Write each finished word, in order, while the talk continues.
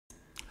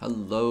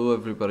Hello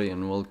everybody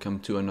and welcome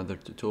to another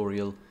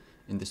tutorial.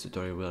 In this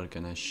tutorial we are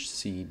gonna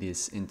see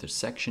this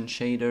intersection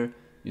shader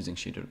using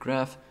shader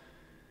graph,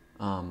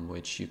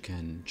 which you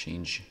can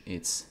change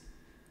its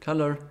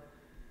color,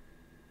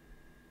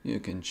 you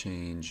can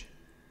change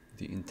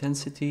the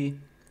intensity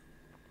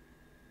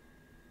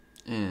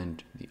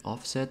and the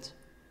offset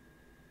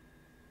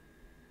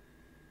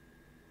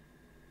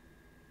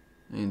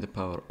and the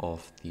power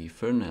of the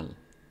Fresnel.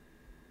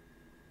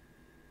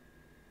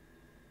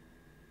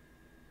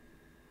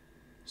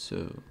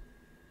 So,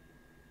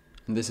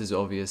 and this is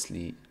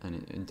obviously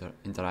an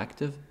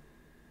interactive.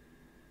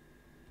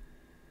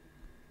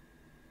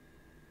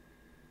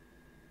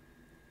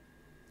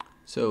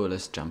 So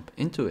let's jump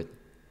into it.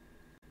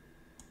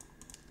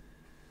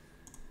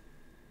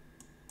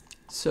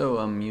 So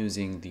I'm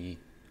using the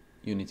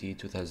Unity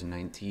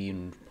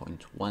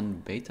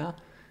 2019.1 beta,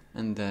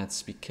 and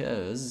that's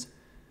because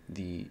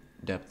the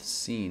depth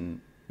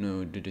scene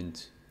node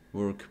didn't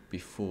work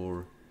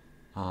before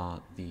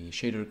the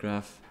shader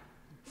graph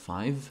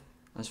 5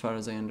 as far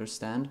as I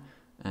understand,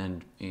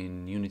 and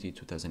in Unity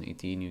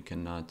 2018 you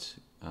cannot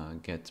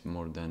get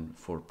more than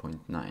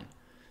 4.9.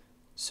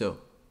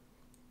 So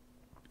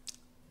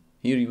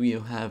here we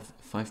have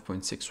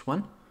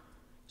 5.61,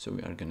 so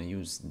we are going to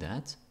use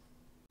that.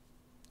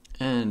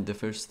 And the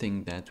first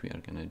thing that we are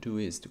going to do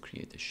is to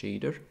create a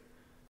shader.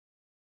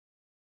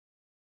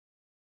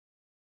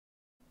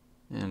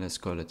 And let's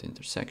call it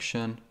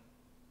intersection.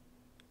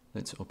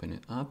 Let's open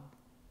it up.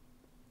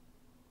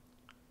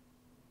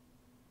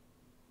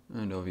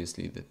 And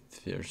obviously the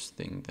first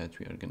thing that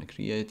we are going to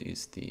create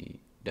is the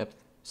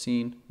depth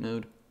scene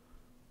node.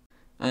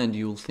 And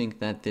you'll think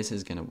that this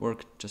is going to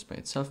work just by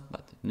itself,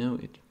 but no,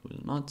 it will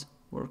not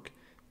work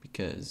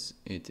because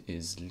it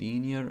is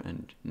linear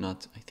and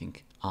not, I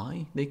think,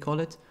 they call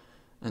it.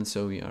 And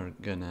so we are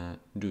gonna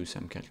do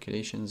some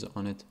calculations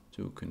on it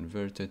to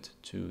convert it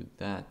to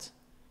that.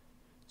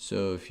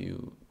 So if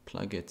you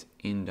plug it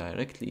in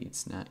directly,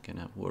 it's not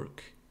gonna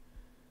work.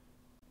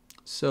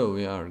 So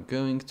we are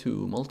going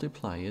to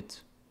multiply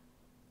it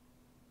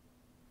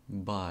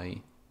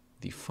by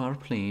the far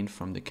plane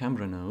from the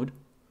camera node,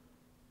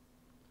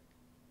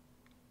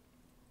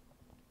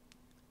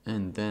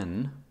 and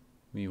then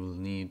we will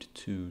need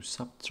to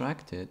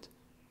subtract it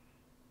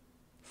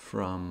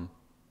from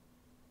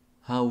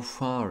how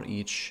far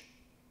each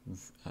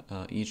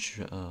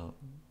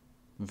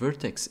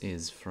vertex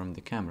is from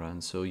the camera.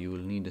 And so you will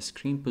need a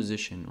screen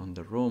position on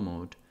the row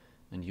mode,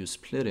 and you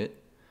split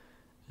it,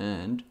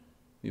 and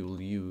we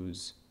will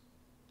use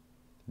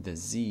the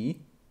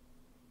Z.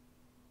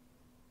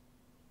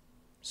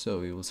 So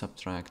we will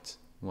subtract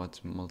what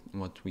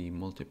we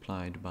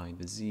multiplied by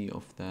the Z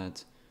of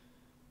that,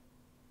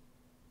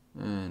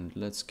 and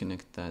let's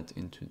connect that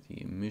into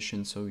the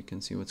emission so we can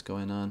see what's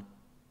going on.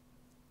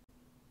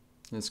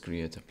 Let's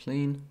create a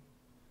plane,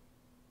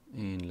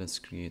 and let's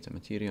create a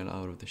material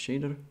out of the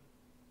shader,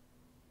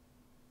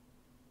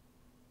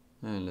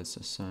 and let's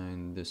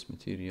assign this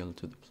material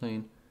to the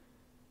plane,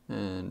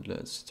 and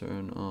let's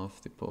turn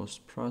off the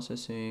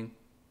post-processing.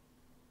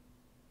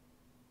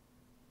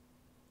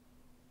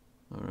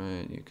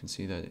 Alright, you can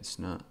see that it's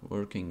not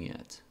working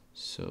yet.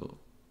 So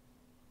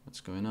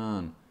what's going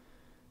on?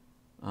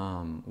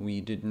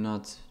 We did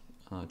not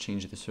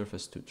change the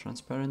surface to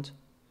transparent,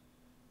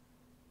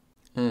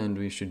 and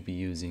we should be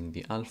using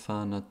the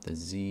alpha, not the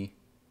Z.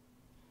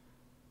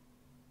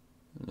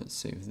 Let's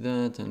save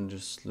that and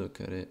just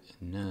look at it,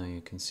 and now you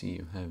can see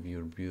you have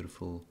your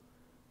beautiful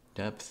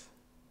depth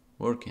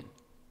working.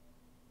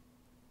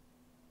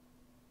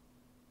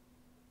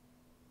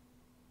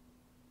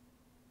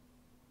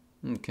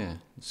 Okay,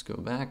 let's go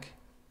back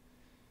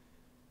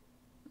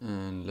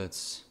and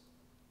let's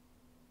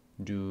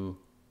do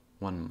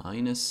 1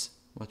 minus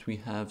what we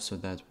have so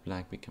that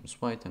black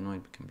becomes white and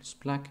white becomes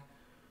black.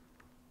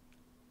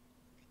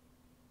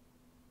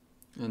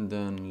 And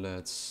then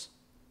let's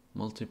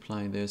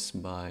multiply this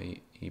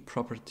by a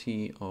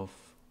property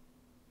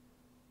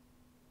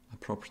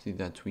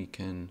that we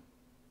can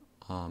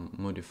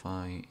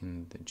modify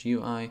in the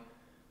GUI.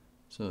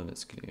 So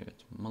let's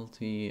create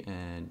multi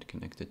and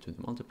connect it to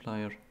the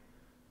multiplier.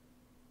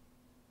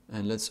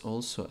 And let's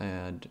also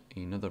add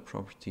another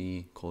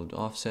property called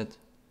offset,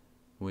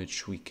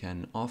 which we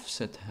can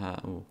offset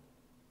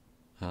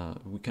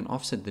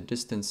the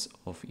distance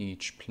of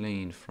each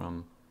plane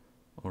from,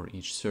 or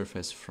each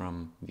surface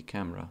from the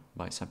camera,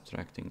 by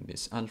subtracting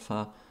this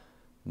alpha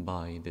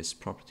by this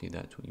property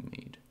that we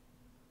made.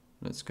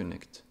 Let's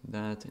connect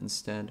that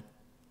instead.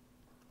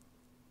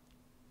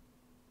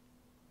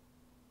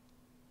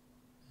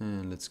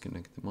 And let's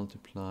connect the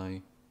multiply.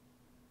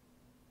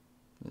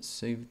 Let's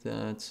save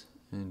that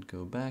and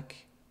go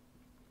back.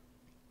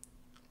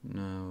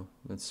 Now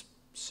let's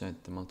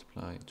set the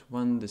multiply to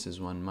 1. This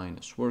is 1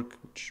 minus work,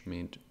 which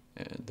made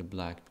the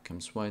black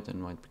becomes white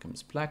and white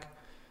becomes black.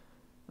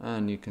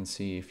 And you can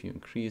see if you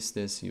increase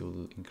this, you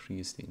will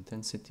increase the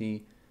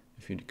intensity.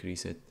 If you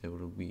decrease it, there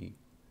will be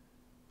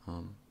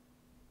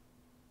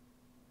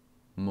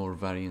more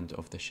variant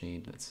of the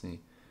shade, let's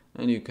say.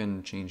 And you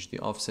can change the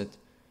offset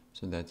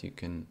so that you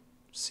can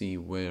see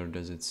where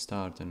does it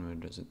start and where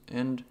does it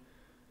end.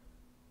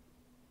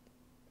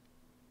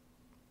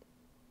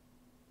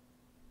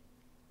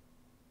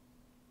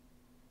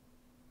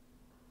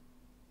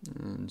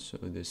 And so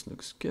this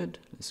looks good.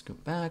 Let's go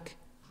back.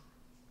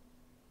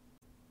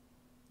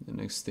 The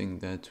next thing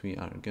that we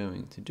are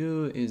going to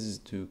do is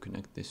to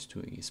connect this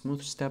to a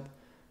smooth step,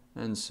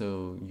 and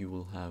so you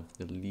will have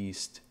the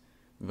least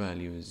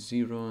value is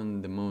 0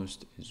 and the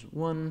most is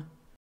 1.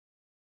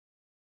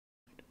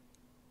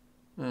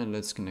 And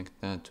let's connect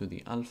that to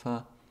the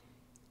alpha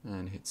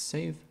and hit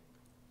save.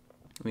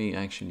 We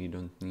actually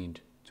don't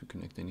need to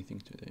connect anything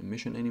to the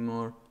emission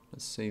anymore.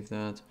 Let's save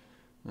that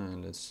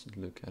and let's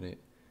look at it,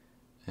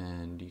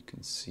 and you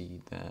can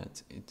see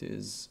that it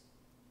is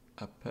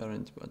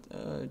apparent,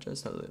 but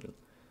just a little.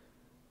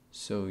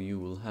 So you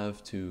will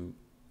have to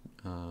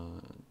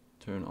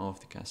turn off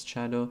the cast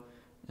shadow,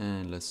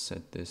 and let's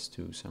set this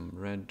to some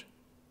red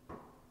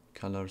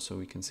color so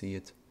we can see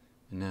it.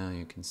 And now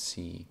you can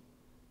see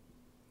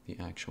the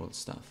actual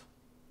stuff.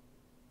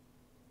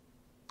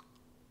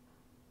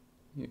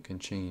 You can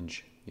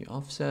change the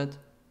offset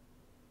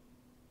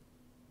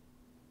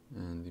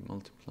and the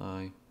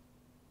multiply.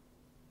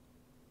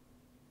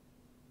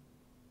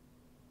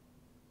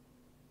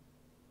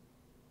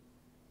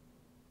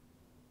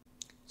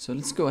 So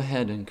let's go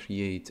ahead and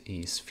create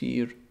a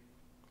sphere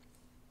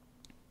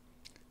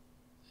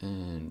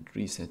and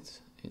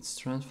reset its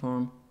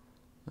transform.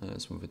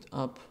 Let's move it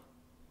up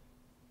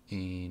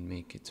and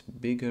make it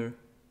bigger.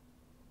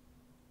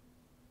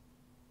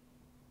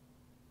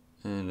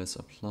 And let's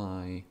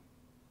apply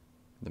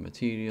the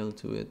material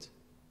to it.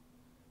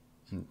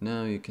 And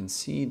now you can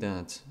see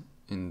that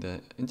in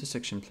the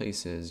intersection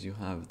places you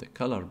have the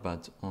color,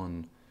 but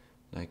on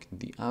like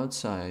the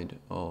outside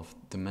of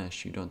the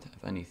mesh you don't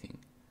have anything.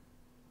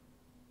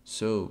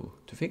 So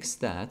to fix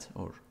that,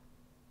 or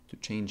to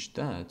change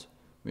that,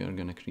 we are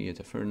going to create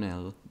a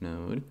Fresnel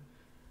node,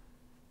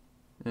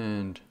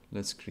 and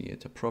let's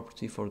create a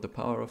property for the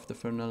power of the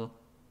Fresnel.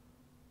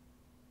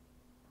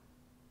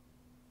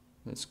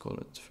 Let's call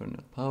it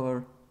Fresnel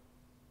power.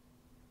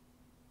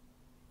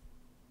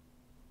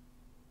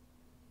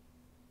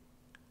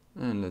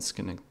 And let's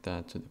connect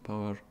that to the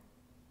power.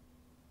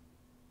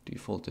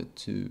 Default it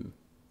to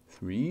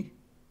 3.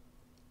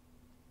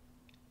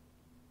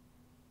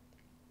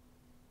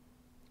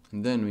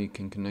 And then we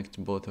can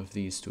connect both of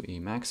these to a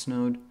max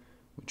node,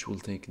 which will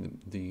take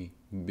the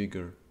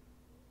bigger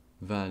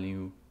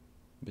value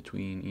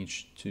between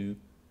each two.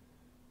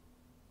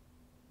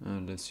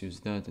 Let's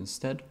use that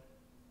instead.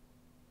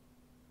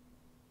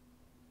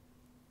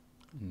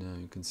 And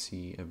now you can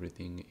see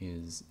everything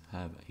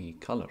have a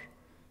color.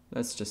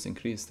 Let's just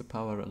increase the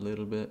power a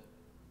little bit.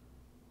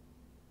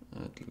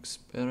 That looks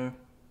better.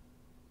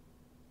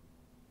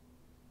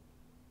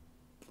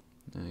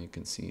 Now you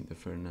can see the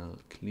Fresnel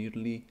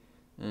clearly.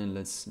 And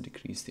let's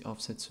decrease the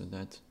offset so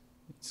that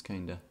it's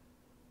kinda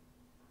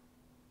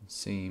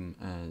same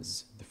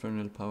as the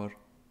Fresnel power.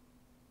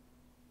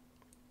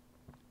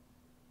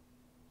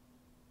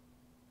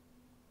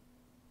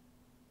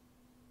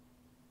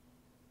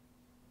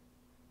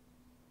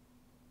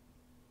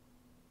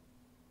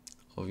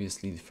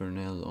 Obviously the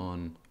Fresnel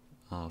on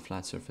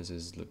flat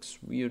surfaces looks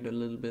weird a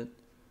little bit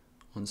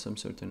on some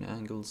certain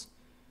angles.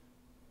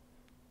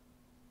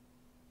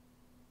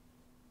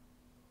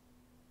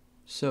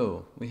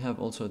 So we have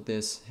also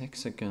this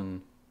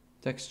hexagon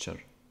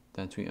texture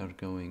that we are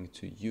going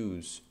to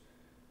use,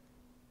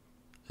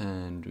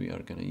 and we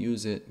are going to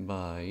use it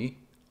by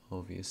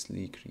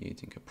obviously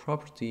creating a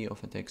property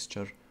of a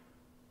texture,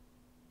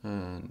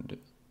 and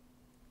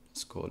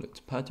let's call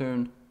it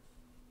pattern,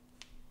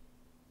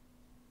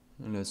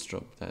 and let's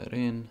drop that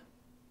in,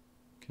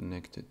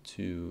 connect it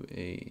to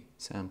a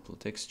sample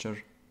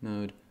texture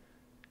node,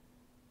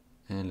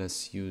 and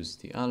let's use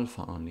the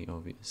alpha only,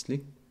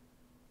 obviously.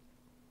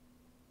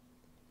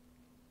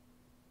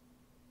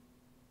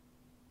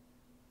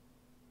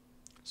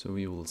 So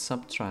we will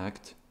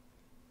subtract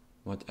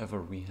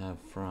whatever we have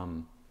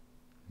from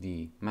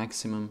the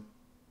maximum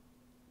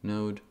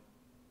node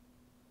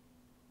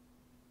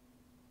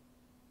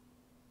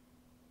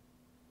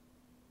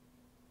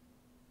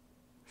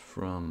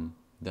from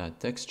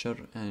that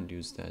texture and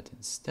use that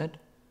instead.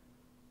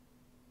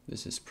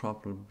 This is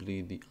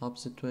probably the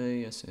opposite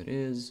way. Yes, it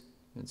is.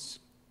 Let's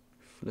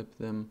flip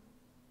them.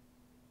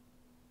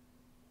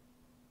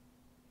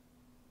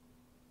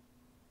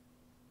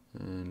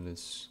 And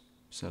let's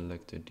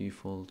select the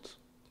default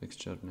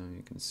texture. Now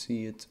you can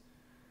see it.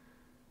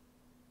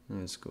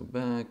 Let's go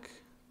back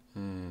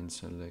and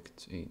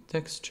select a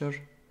texture,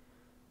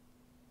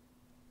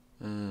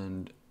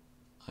 and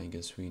I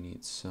guess we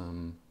need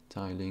some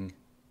tiling.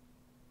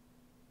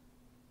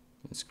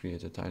 Let's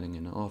create a tiling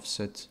and an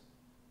offset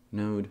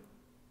node,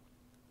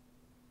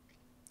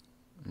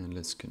 and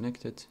let's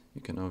connect it.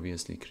 You can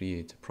obviously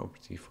create a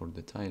property for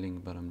the tiling,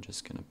 but I'm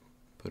just gonna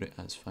put it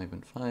as 5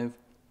 and 5.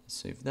 Let's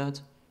save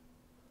that.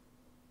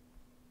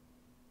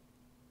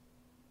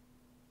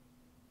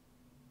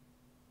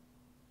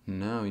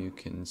 Now you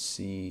can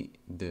see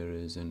there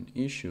is an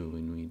issue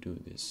when we do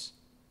this.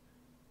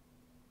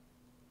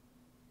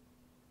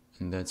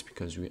 and that's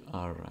because we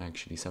are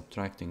actually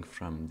subtracting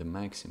from the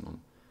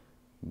maximum.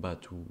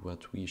 But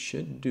what we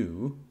should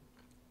do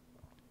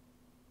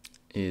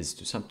is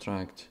to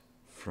subtract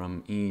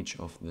from each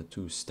of the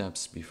two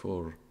steps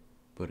before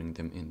putting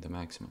them in the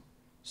maximum.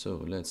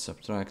 So let's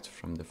subtract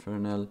from the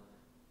Fresnel.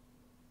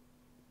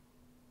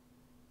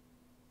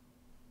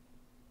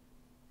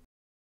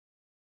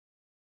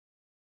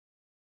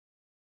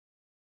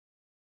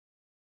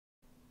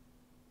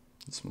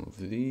 Let's move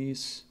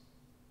these.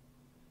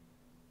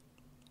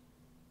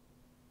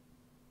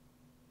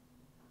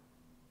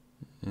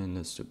 And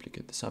let's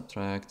duplicate the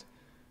subtract.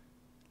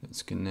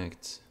 Let's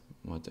connect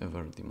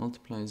whatever the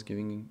multiply is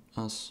giving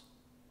us.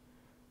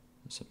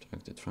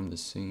 Subtract it from the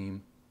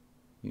same.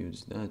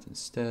 Use that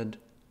instead.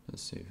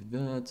 Let's save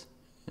that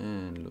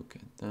and look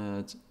at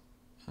that,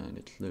 and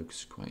it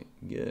looks quite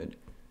good.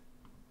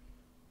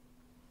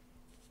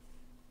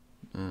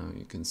 Now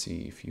you can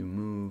see if you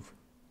move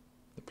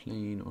the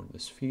plane or the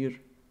sphere,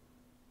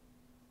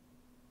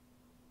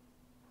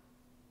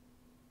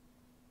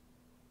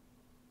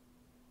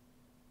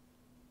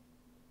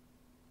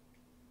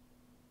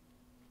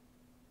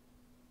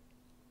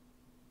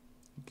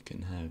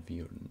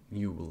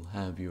 you will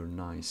have your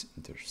nice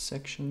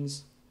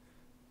intersections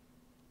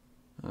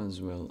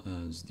as well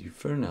as the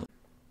Fresnel.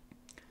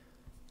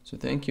 So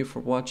thank you for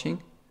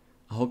watching.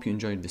 I hope you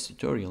enjoyed this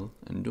tutorial,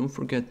 and don't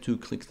forget to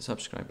click the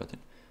subscribe button.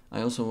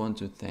 I also want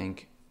to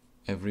thank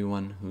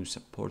everyone who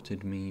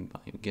supported me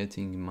by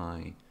getting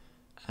my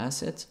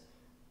asset.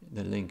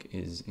 The link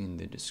is in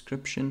the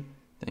description.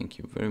 Thank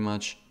you very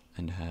much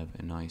and have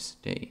a nice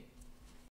day.